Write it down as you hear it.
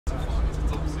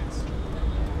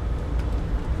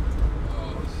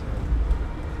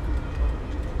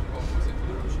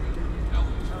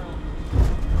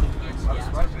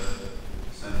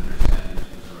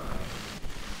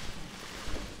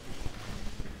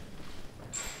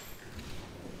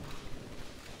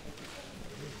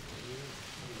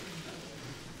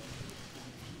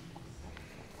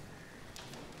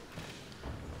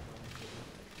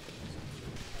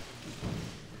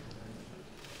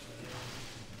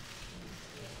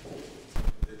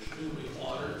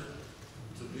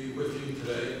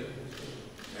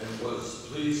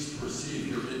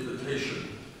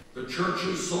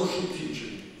Church's social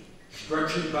teaching,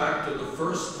 stretching back to the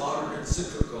first modern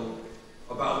encyclical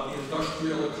about the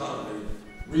industrial economy,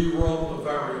 Rerum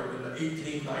Novarium in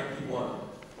 1891,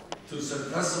 to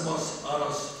Centesimus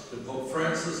Annus, to Pope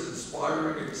Francis'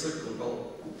 inspiring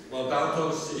encyclical,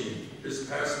 Laudato Si, this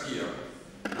past year,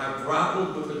 have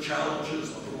grappled with the challenges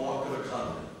of the market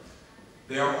economy.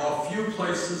 There are few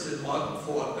places in modern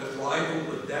thought that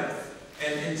rival the depth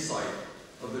and insight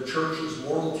of the Church's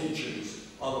moral teachings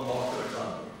on the market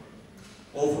economy.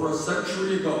 Over a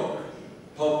century ago,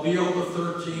 Pope Leo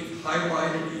XIII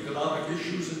highlighted economic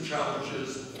issues and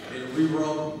challenges in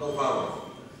Rerum Novarum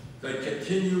that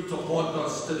continue to haunt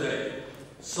us today,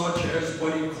 such as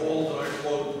what he called, and I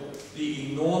quote,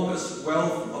 the enormous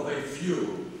wealth of a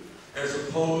few as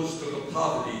opposed to the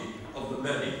poverty of the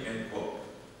many, end quote.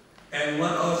 And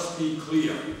let us be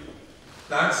clear,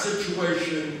 that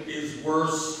situation is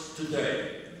worse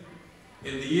today.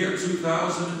 In the year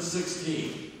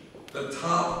 2016, the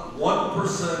top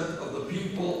 1% of the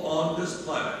people on this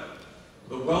planet,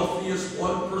 the wealthiest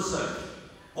 1%,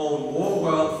 own more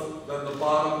wealth than the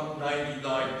bottom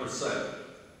 99%,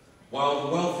 while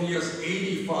the wealthiest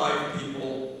 85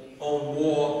 people own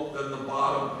more than the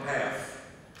bottom half,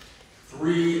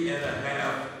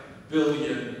 3.5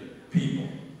 billion people.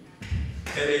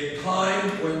 At a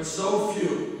time when so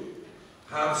few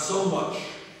have so much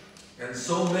and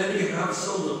so many have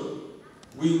so little,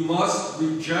 we must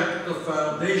reject the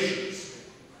foundations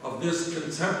of this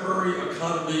contemporary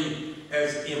economy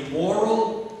as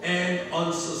immoral and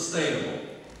unsustainable.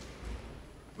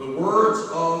 The words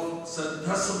of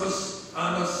Centesimus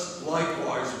Annus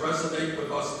likewise resonate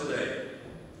with us today.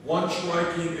 One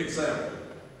striking example,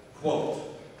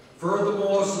 quote,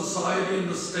 furthermore, society and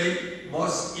the state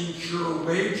must ensure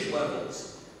wage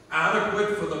levels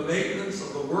adequate for the maintenance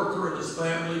of the worker and his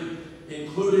family,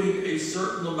 including a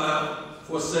certain amount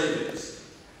for savings.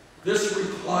 This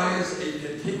requires a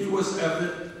continuous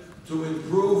effort to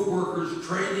improve workers'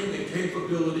 training and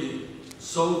capability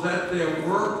so that their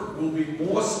work will be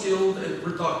more skilled and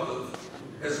productive,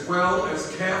 as well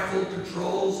as careful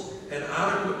controls and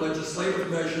adequate legislative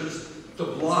measures to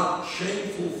block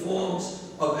shameful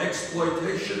forms of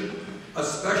exploitation,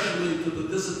 especially to the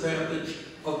disadvantage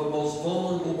of the most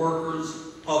vulnerable workers,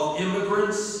 of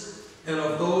immigrants, and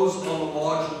of those on the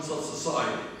margins of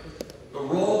society. The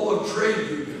role of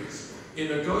trade unions in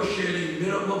negotiating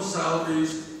minimum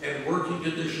salaries and working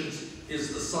conditions is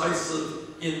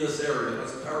decisive in this area.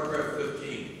 That's paragraph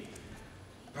 15.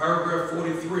 Paragraph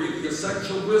 43, the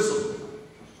essential wisdom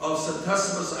of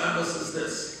Centesimus Annus is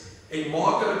this: a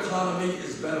market economy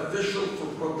is beneficial for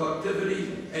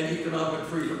productivity and economic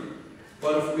freedom.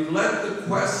 But if we let the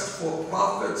quest for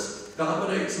profits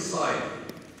dominate society,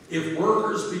 if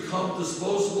workers become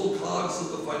disposable cogs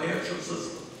of the financial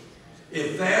system,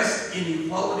 if vast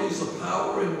inequalities of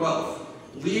power and wealth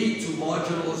lead to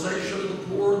marginalization of the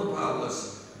poor and the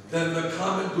powerless, then the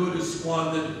common good is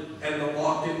squandered and the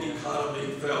market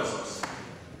economy fails us.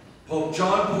 Pope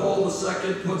John Paul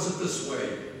II puts it this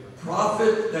way: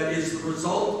 profit that is the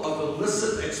result of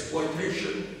illicit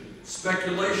exploitation,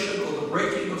 speculation, or the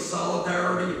breaking of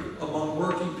solidarity among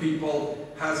working people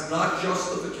has not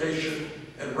justification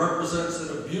and represents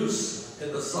an abuse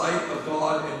in the sight of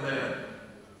God and man.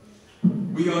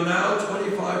 We are now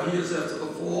 25 years after the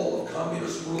fall of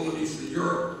communist rule in Eastern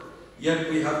Europe, yet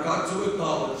we have got to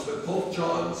acknowledge that Pope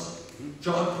John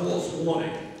Paul's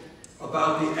warning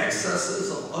about the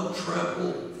excesses of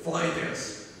untrampled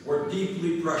finance were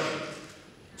deeply prescient.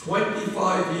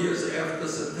 25 years after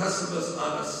Centesimus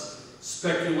Annus,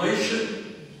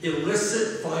 speculation,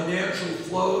 illicit financial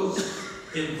flows,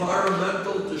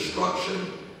 environmental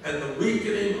destruction, and the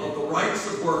weakening of the rights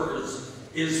of workers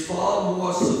is far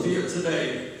more severe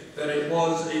today than it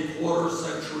was a quarter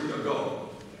century ago.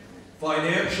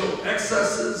 Financial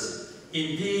excesses,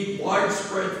 indeed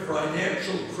widespread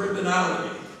financial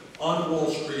criminality on Wall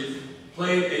Street,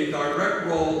 played a direct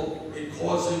role in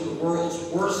causing the world's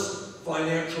worst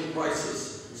financial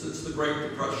crisis since the Great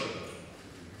Depression.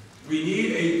 We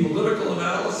need a political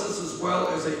analysis as well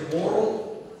as a moral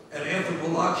and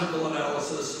anthropological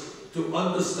analysis to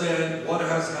understand what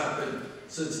has happened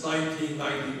since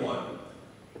 1991.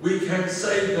 We can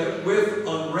say that with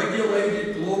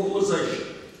unregulated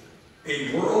globalization,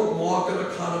 a world market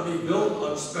economy built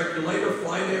on speculative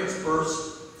finance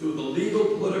burst through the legal,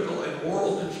 political, and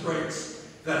moral constraints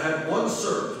that had once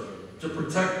served to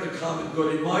protect the common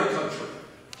good in my country,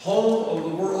 home of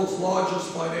the world's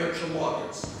largest financial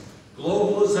markets.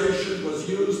 Globalization was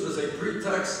used as a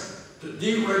pretext to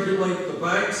deregulate the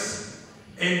banks,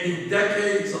 ending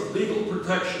decades of legal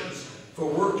protections for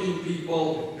working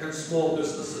people and small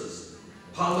businesses.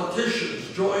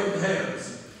 Politicians joined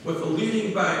hands with the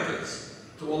leading bankers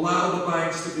to allow the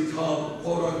banks to become,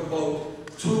 quote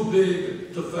unquote, too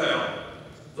big to fail.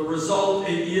 The result,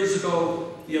 8 years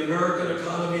ago, the American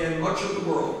economy and much of the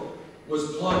world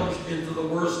was plunged into the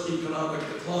worst economic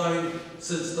decline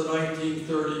since the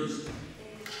 1930s.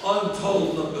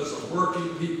 Untold numbers of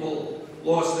working people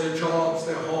lost their jobs,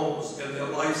 their homes, and their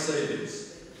life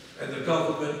savings, and the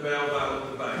government bailed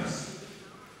out the banks.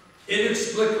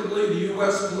 Inexplicably, the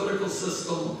U.S. political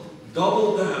system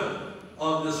doubled down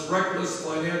on this reckless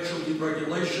financial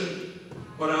deregulation,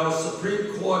 but our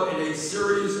Supreme Court, in a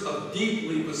series of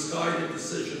deeply misguided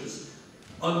decisions,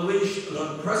 unleashed an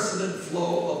unprecedented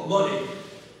flow of money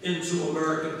into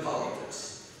American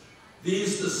politics.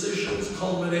 These decisions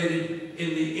culminated in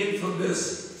the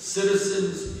infamous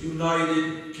Citizens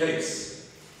United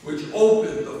case, which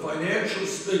opened the financial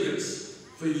spigots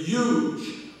for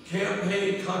huge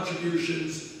campaign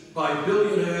contributions by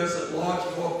billionaires and large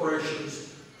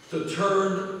corporations to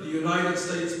turn the United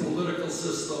States political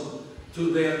system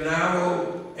to their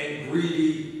narrow and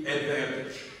greedy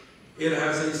advantage. It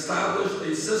has established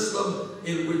a system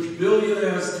in which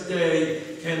billionaires today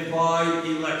can buy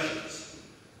elections.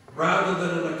 Rather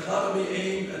than an economy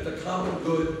aimed at the common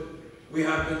good, we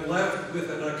have been left with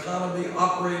an economy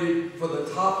operated for the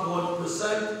top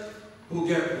 1% who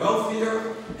get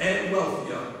wealthier and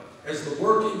wealthier as the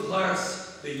working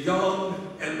class, the young,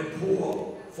 and the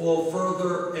poor fall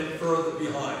further and further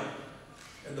behind.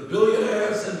 And the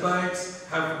billionaires and banks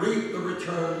have reaped the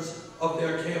returns of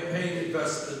their campaign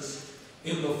investments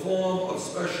in the form of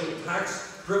special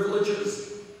tax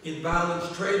privileges,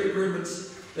 imbalanced trade agreements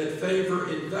that favor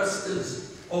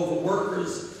investors over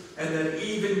workers, and that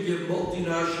even give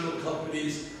multinational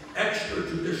companies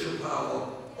extrajudicial power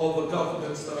over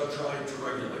governments that are trying to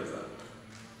regulate them.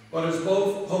 But as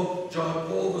both Pope John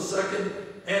Paul II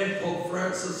and Pope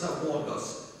Francis have warned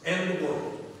us, and the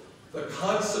world, the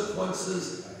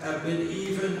consequences have been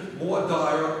even more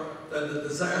dire than the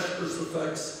disastrous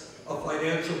effects of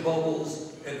financial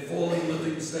bubbles and falling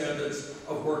living standards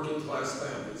of working class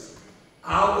families.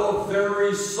 Our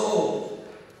very soul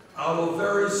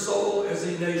as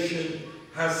a nation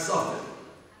has suffered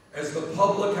as the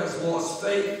public has lost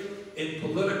faith in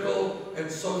political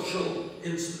and social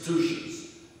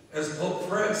institutions. As Pope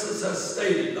Francis has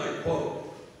stated, and I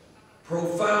quote,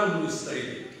 profoundly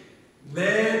stated,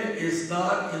 man is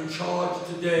not in charge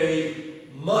today,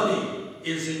 money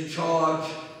is in charge,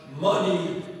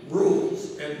 money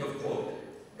rules, end of quote.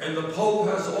 And the Pope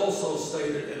has also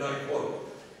stated, and I quote,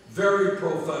 very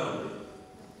profoundly,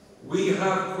 we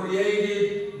have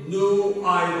created new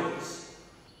idols.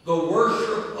 The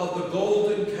worship of the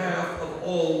golden calf of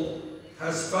old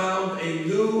has found a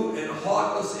new and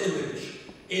heartless image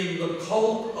in the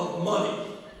cult of money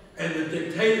and the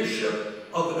dictatorship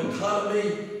of an economy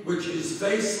which is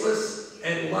faceless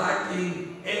and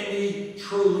lacking any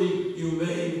truly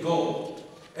humane goal,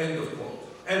 end of quote.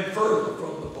 And further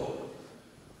from the Pope,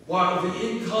 while the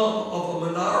income of a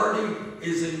minority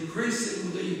is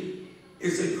increasing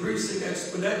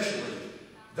exponentially,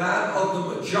 that of the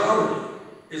majority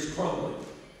is crumbling.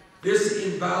 This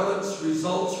imbalance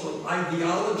results from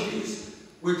ideologies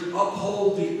which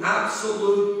uphold the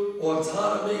absolute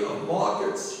autonomy of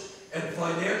markets and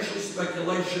financial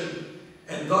speculation,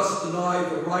 and thus deny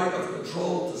the right of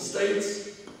control to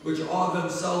states, which are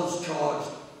themselves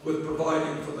charged with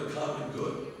providing for the common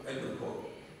good, end of quote.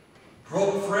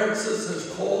 Pope Francis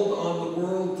has called on the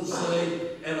world to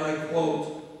say, and I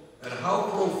quote, and how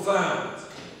profound,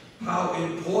 how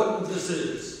important this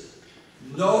is,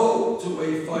 no to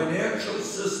a financial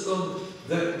system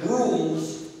that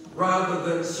rules rather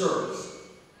than serves.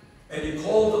 And he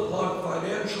called upon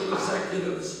financial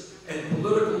executives and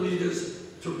political leaders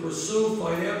to pursue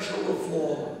financial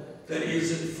reform that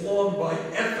is informed by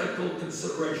ethical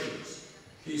considerations.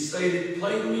 He stated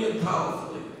plainly and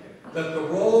powerfully that the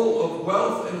role of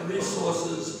wealth and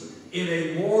resources in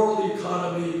a moral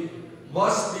economy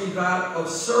must be that of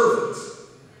servant,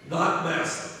 not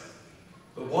master.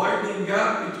 The widening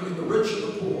gap between the rich and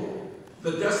the poor,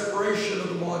 the desperation of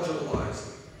the marginalized,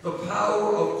 the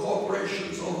power of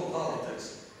corporations over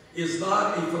politics is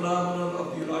not a phenomenon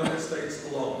of the United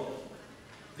States alone.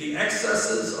 The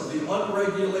excesses of the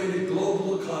unregulated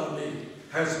global economy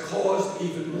has caused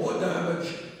even more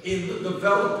damage in the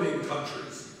developing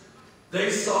countries. They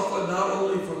suffer not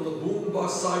only from the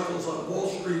boom-bust cycles on Wall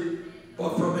Street,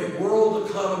 but from a world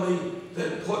economy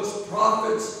that puts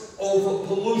profits over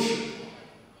pollution,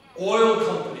 oil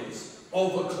companies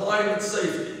over climate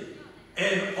safety,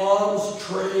 and arms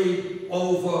trade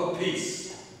over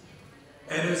peace.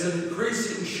 And as an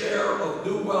increasing share of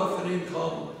new wealth and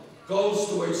income goes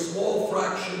to a small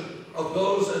fraction of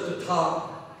those at the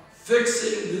top,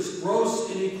 fixing this gross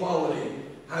inequality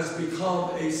has become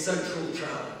a central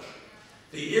challenge.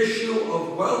 The issue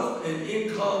of wealth and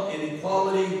income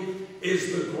inequality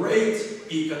is the great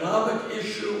economic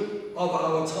issue of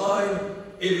our time.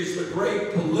 It is the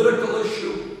great political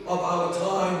issue of our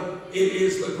time. It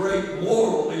is the great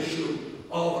moral issue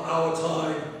of our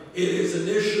time. It is an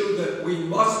issue that we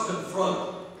must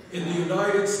confront in the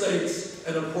United States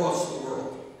and across the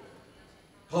world.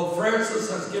 Pope Francis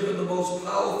has given the most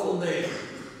powerful name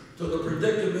to the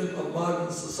predicament of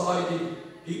modern society.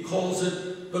 He calls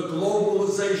it the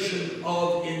globalization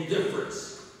of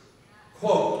indifference.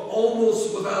 Quote,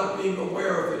 almost without being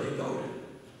aware of it, he noted,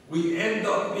 we end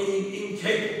up being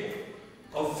incapable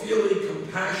of feeling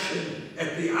compassion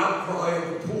at the outcry of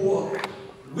the poor,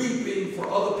 weeping for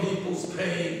other people's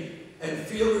pain, and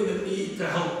feeling the need to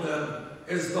help them,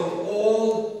 as though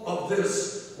all of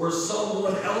this were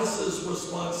someone else's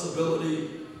responsibility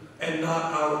and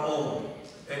not our own,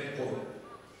 end quote.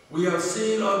 We have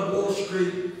seen on Wall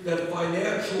Street that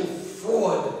financial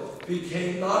fraud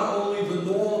became not only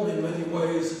the norm in many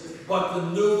ways, but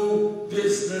the new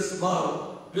business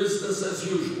model, business as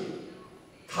usual.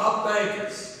 Top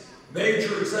bankers,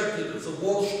 major executives of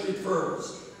Wall Street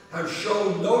firms have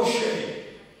shown no shame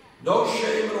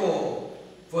at all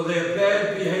for their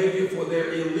bad behavior, for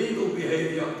their illegal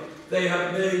behavior. They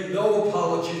have made no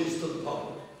apologies to the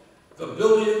public. The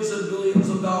billions and billions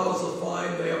of dollars of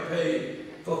fine they have paid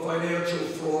for financial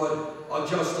fraud are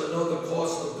just another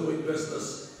cost of doing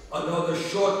business, another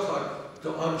shortcut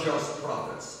to unjust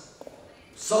profits.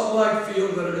 Some might feel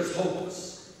that it is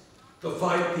hopeless to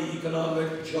fight the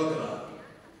economic juggernaut,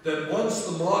 that once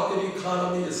the market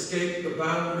economy escaped the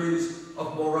boundaries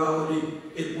of morality,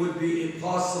 it would be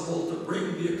impossible to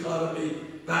bring the economy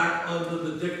back under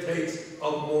the dictates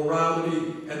of morality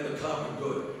and the common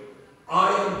good.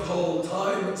 I am told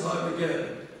time and time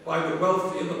again by the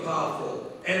wealthy and the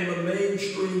powerful and the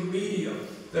mainstream media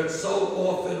that so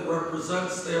often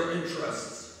represents their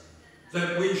interests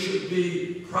that we should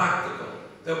be practical,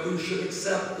 that we should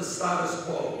accept the status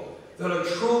quo, that a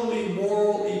truly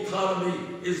moral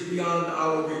economy is beyond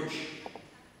our reach.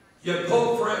 Yet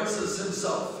Pope Francis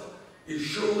himself is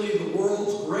surely the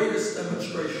world's greatest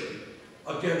demonstration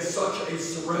against such a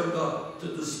surrender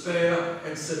to despair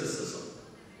and cynicism.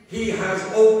 He has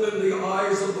opened the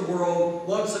eyes of the world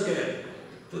once again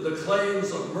to the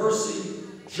claims of mercy,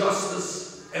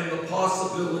 justice, and the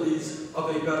possibilities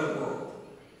of a better world.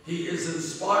 He is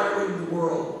inspiring the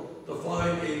world to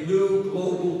find a new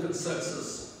global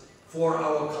consensus for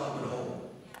our common home.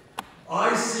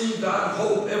 I see that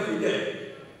hope every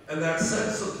day and that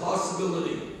sense of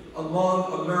possibility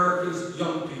among America's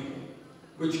young people,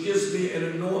 which gives me an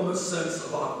enormous sense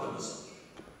of optimism.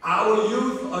 Our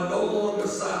youth are no longer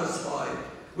satisfied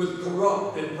with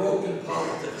corrupt and broken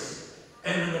politics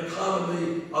and an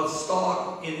economy of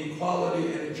stark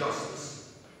inequality and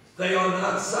injustice. They are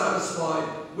not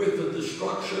satisfied with the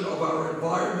destruction of our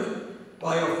environment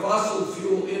by a fossil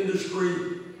fuel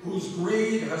industry whose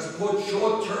greed has put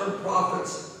short-term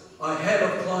profits ahead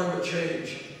of climate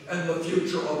change and the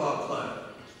future of our planet.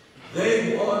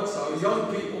 Our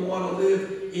young people want to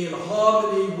live in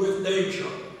harmony with nature,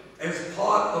 as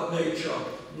part of nature,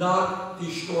 not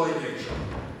destroy nature.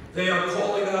 They are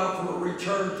calling out for a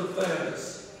return to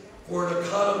fairness, for an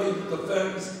economy that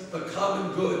defends the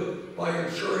common good by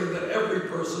ensuring that every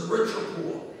person, rich or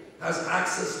poor, has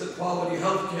access to quality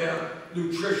health care,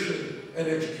 nutrition, and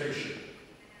education.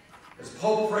 As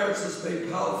Pope Francis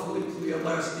made powerfully clear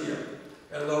last year,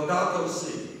 and Laudato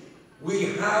Si, we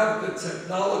have the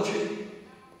technology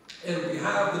and we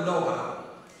have the know-how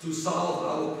to solve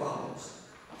our problems,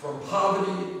 from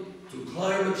poverty to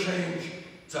climate change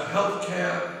to health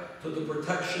care to the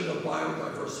protection of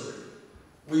biodiversity.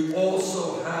 We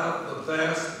also have the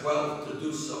vast wealth to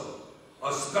do so,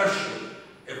 especially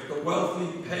if the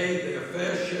wealthy pay their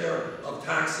fair share of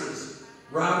taxes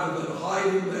rather than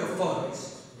hiding their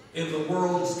funds in the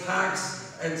world's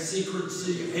tax and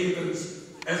secrecy havens,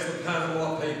 as the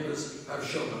Panama Papers have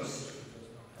shown us.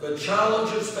 The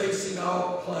challenges facing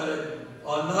our planet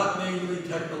are not mainly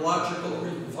technological or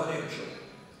even financial,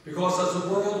 because as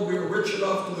a world we are rich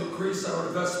enough to increase our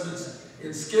investments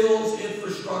in skills,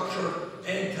 infrastructure,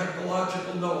 and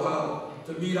technological know-how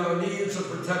to meet our needs and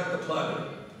protect the planet.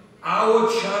 Our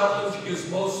challenge is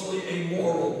mostly a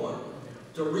moral one,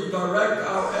 to redirect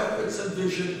our efforts and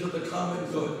vision to the common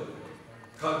good.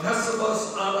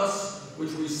 Centesimus, Annus,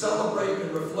 which we celebrate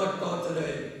and reflect on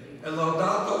today, and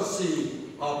Laudato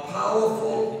Si are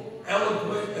powerful,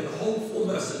 eloquent, and hopeful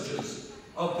messages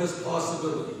of this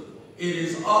possibility. It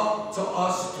is up to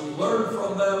us to learn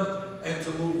from them and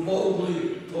to move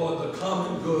boldly toward the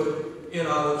common good in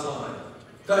our time.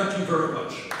 Thank you very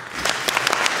much.